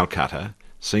out of Calcutta,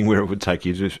 seeing where it would take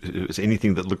you. It was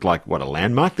anything that looked like, a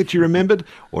landmark that you remembered,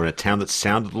 or a town that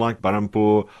sounded like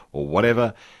Berhampore, or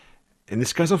whatever. And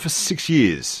this goes on for 6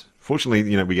 years. Fortunately,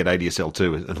 we get ADSL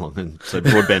too, and so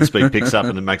broadband speed picks up,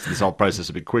 and it makes this whole process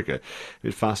a bit quicker, a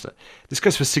bit faster. This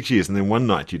goes for 6 years, and then one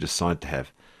night you decide to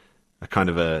have a kind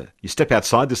of you step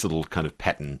outside this little kind of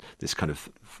pattern, this kind of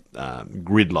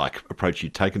grid-like approach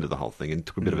you'd taken to the whole thing, and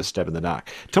took a bit of a stab in the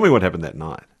dark. Tell me what happened that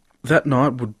night. That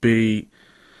night would be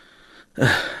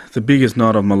the biggest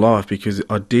night of my life, because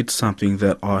I did something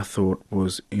that I thought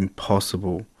was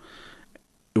impossible.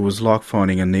 it was like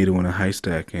finding a needle in a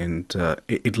haystack, and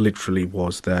it literally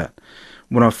was that.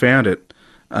 When I found it,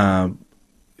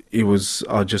 it was,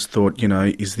 I just thought,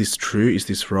 is this true? Is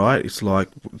this right? It's like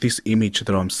this image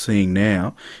that I'm seeing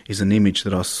now is an image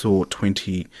that I saw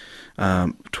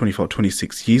 25,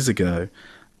 26 years ago.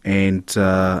 And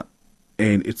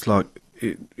it's like,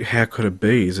 how could it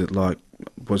be? Is it like,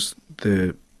 was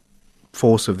the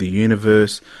force of the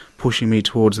universe pushing me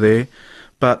towards there?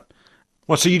 But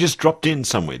Well, so you just dropped in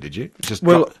somewhere, did you? Just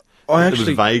well, dropped, I it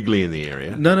actually was vaguely in the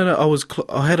area. no.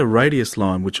 I had a radius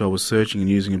line which I was searching and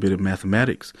using a bit of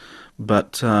mathematics.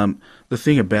 But the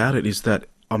thing about it is that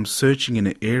I'm searching in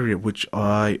an area which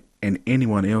I and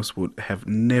anyone else would have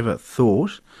never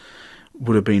thought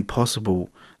would have been possible,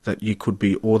 that you could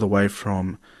be all the way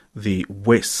from the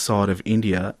west side of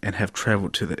India and have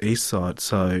travelled to the east side.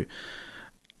 So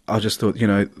I just thought,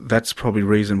 that's probably the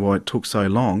reason why it took so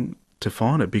long to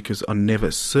find it, because I never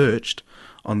searched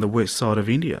on the west side of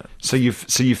India. So you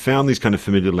found these kind of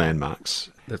familiar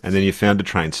landmarks, That's- and then you found a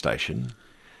train station,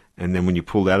 and then when you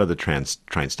pulled out of the train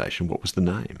station, what was the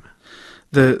name?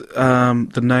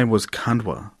 The name was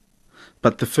Khandwa.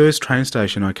 But the first train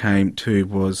station I came to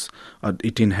was,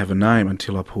 it didn't have a name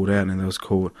until I pulled out, and it was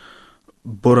called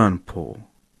Burhanpur.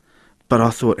 But I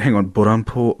thought, hang on,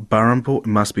 Burhanpur, it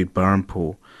must be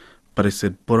Burhanpur. But it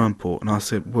said Burhanpur, and I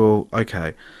said, well,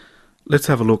 okay, let's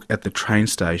have a look at the train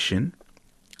station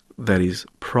that is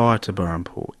prior to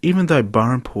Burhanpur. Even though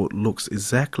Burhanpur looks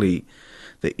exactly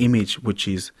the image which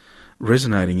is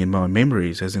resonating in my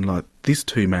memories, as in like this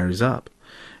two marries up.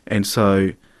 And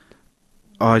so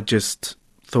I just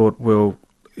thought, well,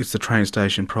 it's the train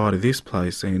station prior to this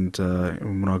place. And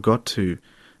when I got to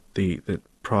the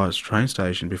prior train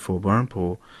station before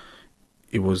Burhanpur,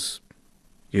 it was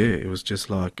just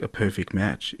like a perfect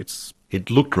match. It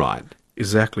looked right,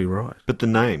 exactly right. but the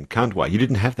name, Khandwa, you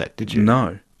didn't have that, did you?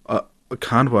 No.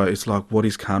 Khandwa, it's like, what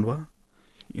is Khandwa?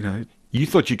 You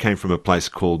thought you came from a place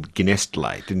called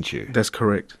Ginestale, didn't you? That's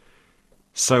correct.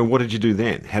 So what did you do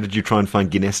then? How did you try and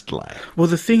find Ginestale? Well,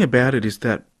 the thing about it is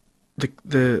that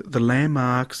the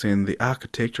landmarks and the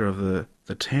architecture of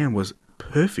the town was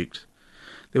perfect.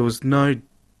 There was no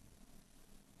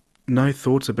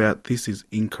thoughts about this is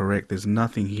incorrect. There's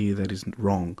nothing here that is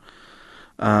wrong.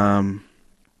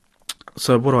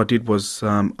 So what I did was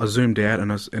I zoomed out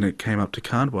and it came up to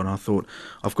Khandwa, and I thought,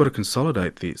 I've got to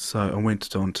consolidate this. So I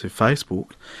went onto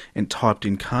Facebook and typed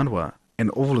in Khandwa, and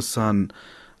all of a sudden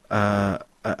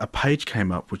a page came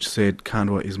up which said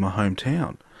Khandwa is my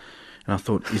hometown. And I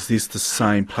thought, is this the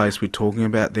same place we're talking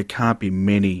about? There can't be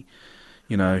many,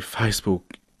 Facebook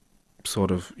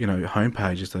sort of,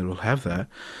 homepages that will have that.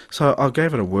 So I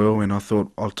gave it a whirl, and I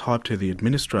thought I'll type to the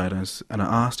administrators, and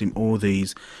I asked him all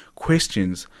these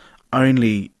questions.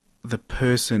 Only the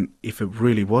person, if it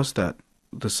really was the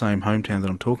same hometown that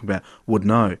I'm talking about, would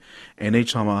know. And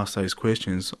each time I asked those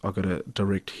questions, I got a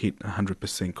direct hit,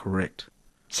 100% correct.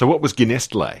 So what was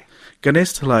Ginestale?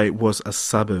 Ginestale was a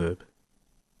suburb.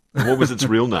 What was its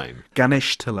real name?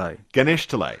 Ganeshtale.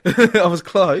 Ganeshtale. I was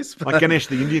close. But Like Ganesh,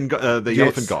 the Indian, the Yes.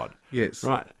 elephant god. Yes.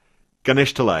 Right.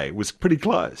 Ganeshtale was pretty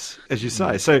close, as you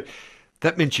say. So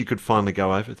that meant you could finally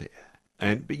go over there.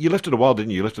 But you left it a while,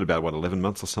 didn't you? You left it about, 11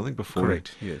 months or something before?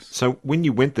 Correct, yes. So when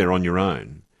you went there on your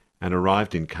own and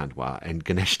arrived in Khandwa and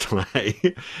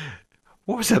Ganeshtale,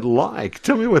 what was that like?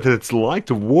 Tell me what it's like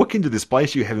to walk into this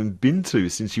place you haven't been to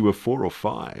since you were 4 or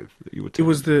 5. It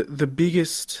was the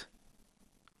biggest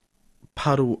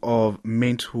puddle of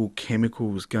mental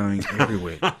chemicals going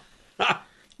everywhere.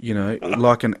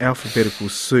 Like an alphabetical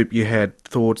soup, you had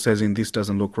thoughts as in, this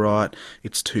doesn't look right,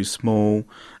 it's too small,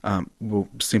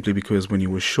 simply because when you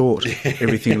were short,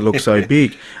 everything looked so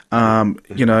big. And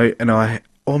I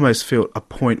almost felt a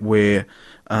point where,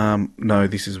 no,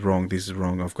 this is wrong,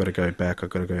 I've got to go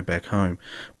back home.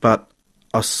 But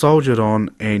I soldiered on,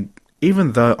 and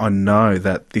even though I know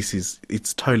that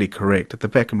it's totally correct, at the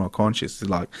back of my conscience is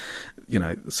like,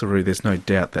 Saroo, there's no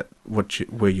doubt that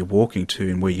where you're walking to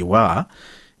and where you are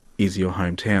is your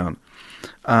hometown.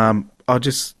 I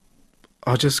just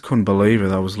couldn't believe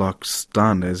it. I was like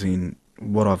stunned, as in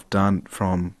what I've done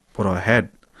from what I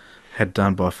had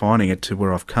done by finding it to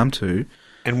where I've come to.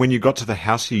 And when you got to the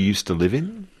house you used to live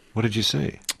in, what did you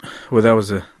see? Well, that was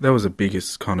the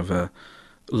biggest kind of a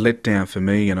letdown for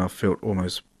me, and I felt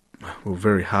almost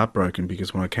very heartbroken,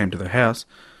 because when I came to the house,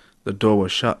 the door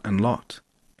was shut and locked,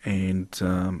 and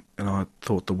I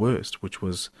thought the worst, which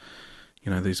was,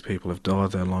 these people have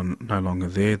died, they're no longer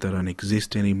there, they don't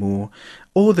exist anymore.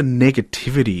 All the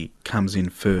negativity comes in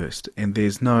first, and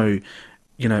there's no,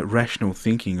 rational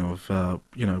thinking of, well,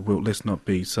 let's not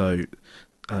be so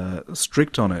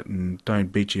strict on it and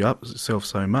don't beat you up yourself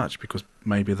so much because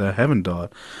maybe they haven't died.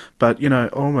 But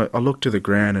I looked to the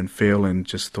ground and fell and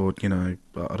just thought, I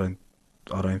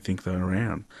don't think they're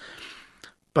around.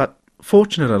 But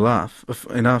fortunate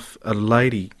enough, a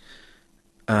lady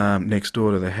next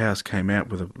door to the house came out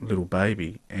with a little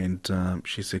baby, and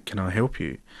she said, "Can I help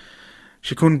you?"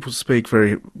 She couldn't speak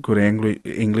very good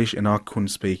English, and I couldn't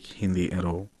speak Hindi at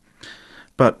all.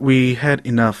 But we had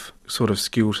enough sort of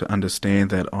skill to understand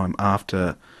that I'm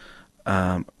after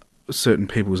certain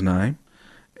people's name,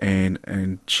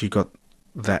 and she got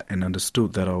that and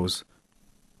understood that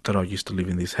I used to live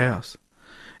in this house.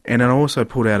 And I also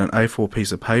pulled out an A4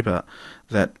 piece of paper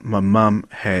that my mum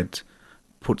had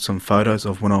put some photos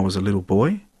of when I was a little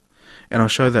boy, and I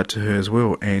showed that to her as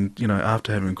well. And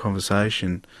after having a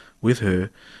conversation with her,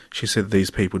 she said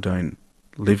these people don't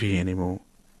live here anymore.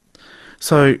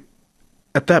 So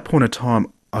at that point of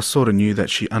time, I sort of knew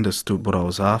that she understood what I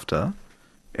was after,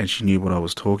 and she knew what I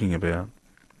was talking about.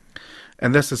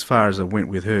 And that's as far as I went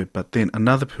with her. But then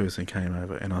another person came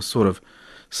over, and I sort of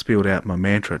spilled out my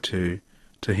mantra to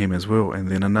him as well. And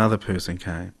then another person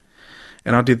came,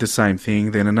 and I did the same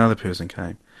thing. Then another person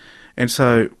came, and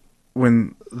so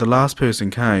when the last person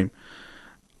came,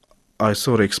 I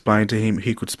sort of explained to him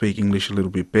he could speak English a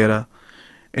little bit better,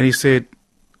 and he said,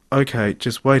 "Okay,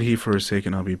 just wait here for a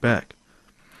second. I'll be back."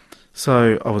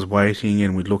 So I was waiting,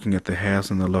 and we're looking at the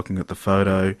house, and they're looking at the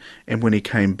photo. And when he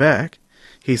came back,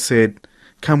 he said,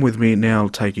 "Come with me now. I'll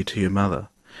take you to your mother."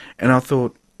 And I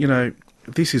thought,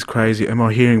 this is crazy. Am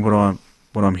I hearing what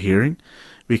I'm hearing?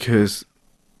 Because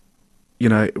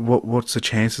what's the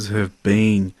chances of her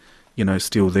being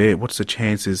still there? What's the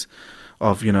chances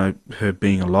of her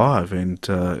being alive and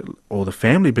or the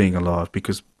family being alive?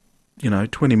 Because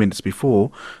 20 minutes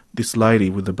before, this lady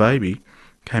with the baby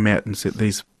came out and said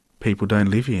these people don't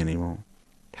live here anymore.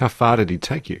 How far did he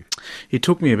take you? He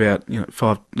took me about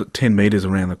 10 metres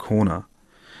around the corner.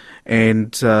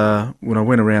 And when I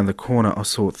went around the corner, I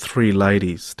saw 3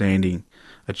 ladies standing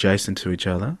adjacent to each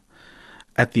other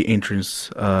at the entrance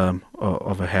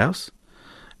of a house.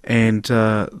 And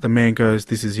the man goes,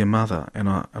 "This is your mother." And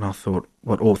I thought,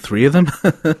 what, all 3 of them?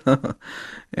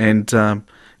 And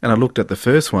I looked at the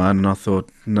first one and I thought,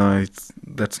 no,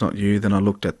 that's not you. Then I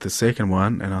looked at the second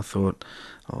one and I thought,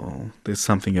 oh, there's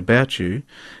something about you.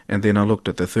 And then I looked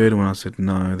at the third one and I said,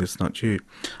 no, that's not you.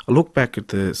 I looked back at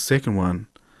the second one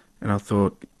and I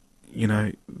thought,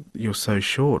 you're so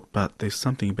short, but there's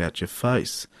something about your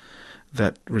face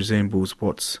that resembles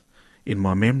what's in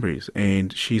my memories.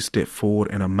 And she stepped forward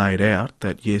and I made out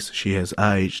that, yes, she has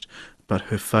aged, but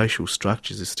her facial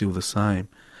structures are still the same.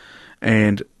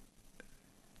 And,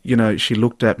 she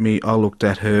looked at me, I looked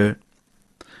at her,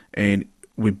 and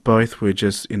we both were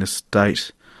just in a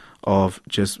state of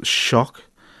just shock,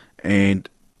 and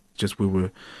we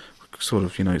were sort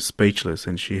of, speechless,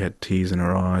 and she had tears in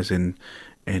her eyes, and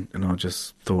I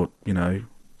just thought, the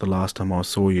last time I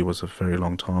saw you was a very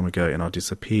long time ago, and I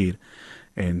disappeared.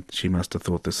 And she must have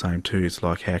thought the same too. It's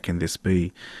like, how can this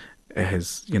be?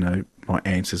 Has, my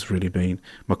questions really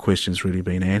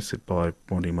been answered by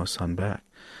wanting my son back?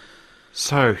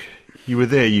 So, you were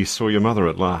there, you saw your mother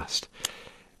at last.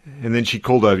 And then she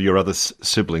called over your other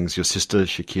siblings, your sister,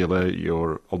 Shakila,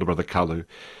 your older brother, Kalu.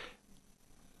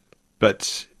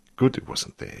 But Gudu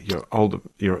wasn't there,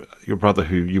 your brother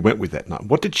who you went with that night.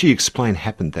 What did she explain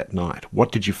happened that night?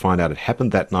 What did you find out had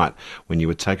happened that night when you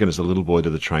were taken as a little boy to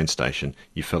the train station,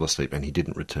 you fell asleep and he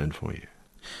didn't return for you?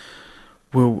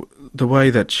 Well, the way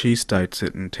that she states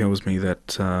it and tells me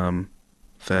that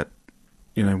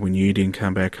when you didn't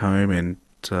come back home and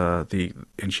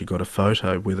she got a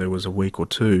photo, whether it was a week or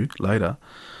 2 later,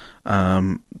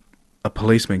 a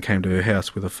policeman came to her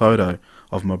house with a photo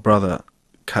of my brother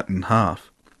cut in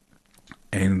half.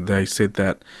 And they said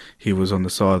that he was on the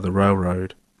side of the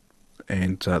railroad,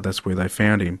 and that's where they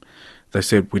found him. They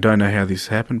said, we don't know how this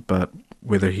happened, but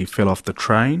whether he fell off the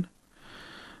train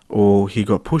or he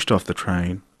got pushed off the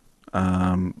train,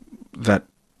 that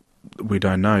we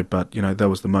don't know. But, that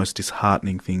was the most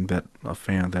disheartening thing that I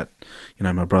found, that,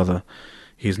 my brother,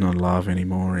 he's not alive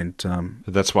anymore. And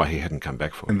that's why he hadn't come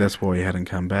back for you. And that's why he hadn't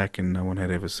come back and no one had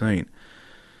ever seen.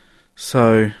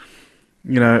 So,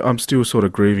 I'm still sort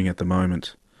of grieving at the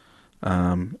moment,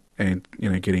 and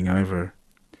getting over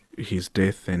his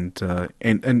death,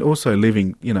 and also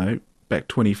living, back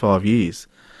 25 years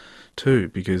too,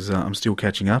 because I'm still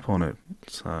catching up on it.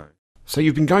 So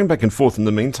you've been going back and forth in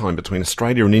the meantime between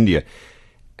Australia and India,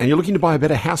 and you're looking to buy a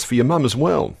better house for your mum as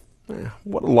well.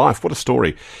 What a life, what a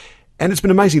story. And it's been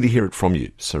amazing to hear it from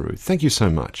you, Saroo. Thank you so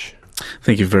much.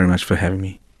 Thank you very much for having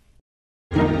me.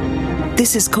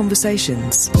 This is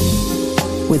Conversations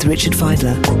with Richard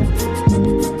Feidler.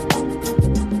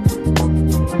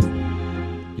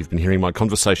 You've been hearing my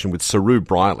conversation with Saroo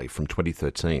Brierley from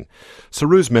 2013.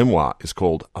 Saroo's memoir is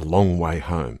called A Long Way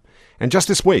Home. And just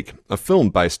this week, a film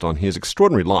based on his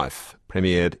extraordinary life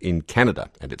premiered in Canada,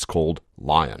 and it's called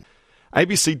Lion.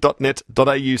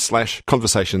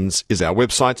 abc.net.au/conversations is our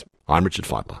website. I'm Richard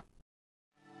Feidler.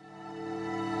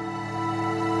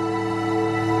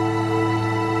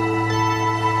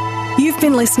 You've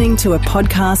been listening to a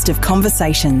podcast of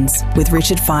Conversations with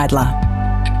Richard Feidler.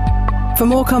 For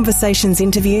more Conversations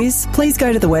interviews, please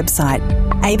go to the website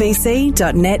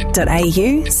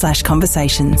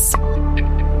abc.net.au/conversations.